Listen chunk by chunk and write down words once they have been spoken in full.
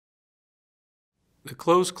The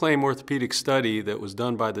closed claim orthopedic study that was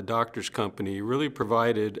done by the Doctors Company really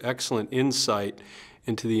provided excellent insight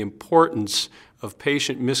into the importance of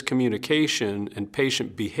patient miscommunication and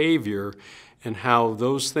patient behavior and how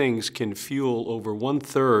those things can fuel over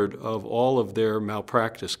 1/3 of all of their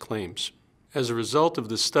malpractice claims. As a result of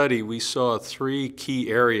the study, we saw 3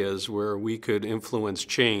 key areas where we could influence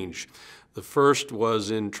change. The first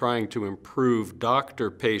was in trying to improve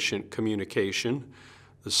doctor-patient communication.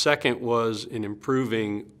 The second was in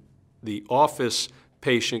improving the office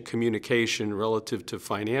patient communication relative to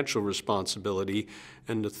financial responsibility.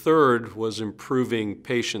 And the third was improving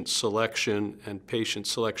patient selection and patient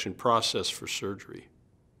selection process for surgery.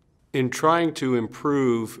 In trying to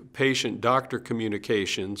improve patient-doctor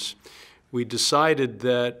communications, we decided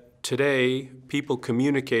that today people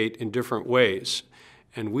communicate in different ways.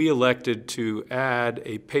 And we elected to add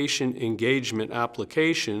a patient engagement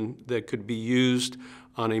application that could be used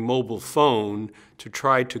on a mobile phone to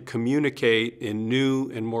try to communicate in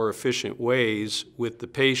new and more efficient ways with the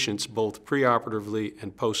patients both preoperatively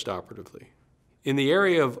and postoperatively. In the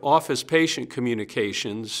area of office patient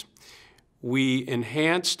communications, we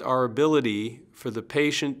enhanced our ability for the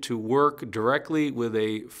patient to work directly with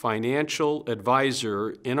a financial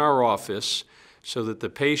advisor in our office so that the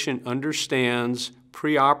patient understands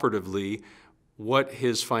preoperatively what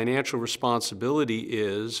his financial responsibility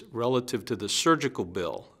is relative to the surgical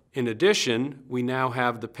bill. In addition, we now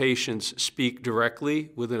have the patients speak directly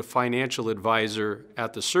with a financial advisor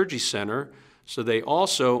at the surgery center, so they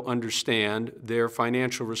also understand their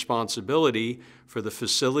financial responsibility for the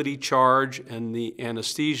facility charge and the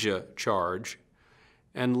anesthesia charge.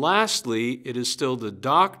 And lastly, it is still the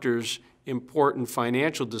doctor's important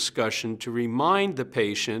financial discussion to remind the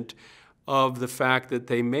patient of the fact that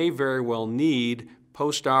they may very well need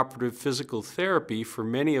postoperative physical therapy for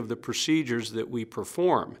many of the procedures that we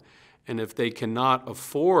perform. And if they cannot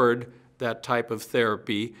afford that type of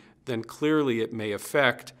therapy, then clearly it may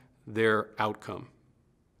affect their outcome.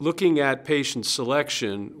 Looking at patient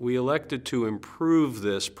selection, we elected to improve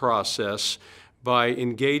this process by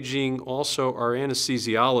engaging also our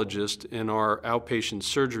anesthesiologist in our outpatient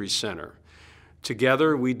surgery center.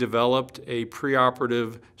 Together, we developed a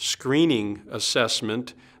preoperative screening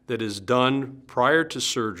assessment that is done prior to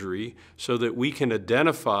surgery so that we can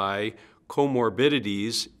identify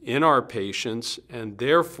comorbidities in our patients and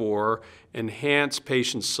therefore enhance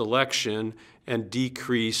patient selection and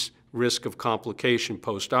decrease risk of complication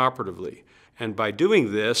postoperatively. And by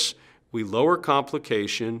doing this, we lower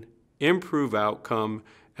complication, improve outcome,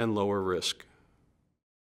 and lower risk.